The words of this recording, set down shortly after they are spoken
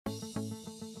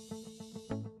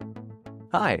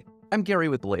Hi, I'm Gary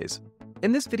with Blaze.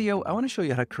 In this video, I want to show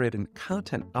you how to create a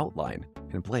content outline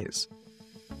in Blaze.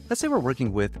 Let's say we're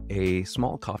working with a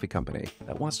small coffee company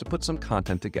that wants to put some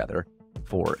content together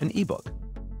for an ebook.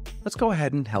 Let's go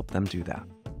ahead and help them do that.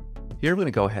 Here, we're going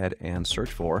to go ahead and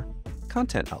search for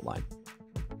content outline.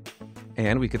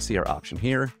 And we could see our option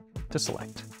here to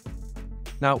select.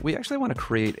 Now, we actually want to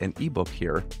create an ebook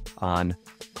here on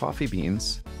coffee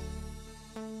beans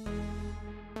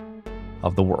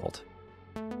of the world.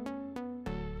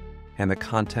 And the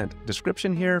content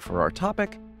description here for our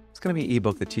topic is going to be an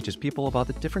ebook that teaches people about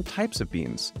the different types of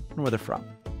beans and where they're from.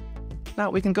 Now,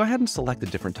 we can go ahead and select the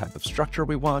different type of structure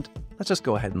we want. Let's just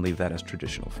go ahead and leave that as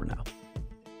traditional for now.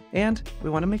 And we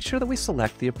want to make sure that we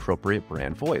select the appropriate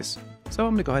brand voice. So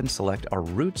I'm going to go ahead and select our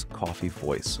Roots Coffee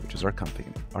voice, which is our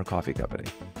coffee company.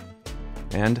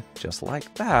 And just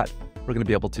like that, we're going to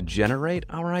be able to generate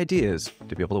our ideas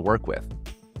to be able to work with.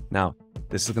 Now,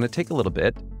 this is going to take a little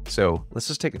bit, so let's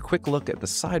just take a quick look at the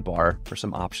sidebar for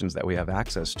some options that we have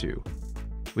access to.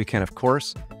 We can, of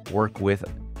course, work with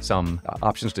some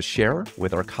options to share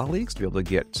with our colleagues to be able to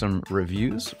get some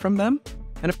reviews from them.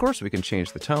 And of course, we can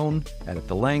change the tone, edit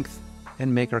the length,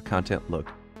 and make our content look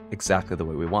exactly the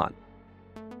way we want.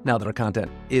 Now that our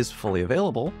content is fully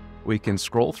available, we can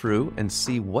scroll through and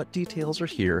see what details are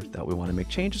here that we want to make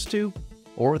changes to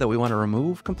or that we want to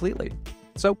remove completely.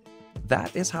 So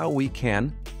that is how we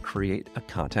can create a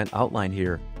content outline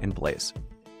here in Blaze.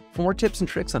 For more tips and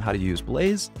tricks on how to use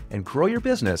Blaze and grow your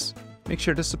business, make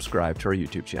sure to subscribe to our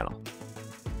YouTube channel.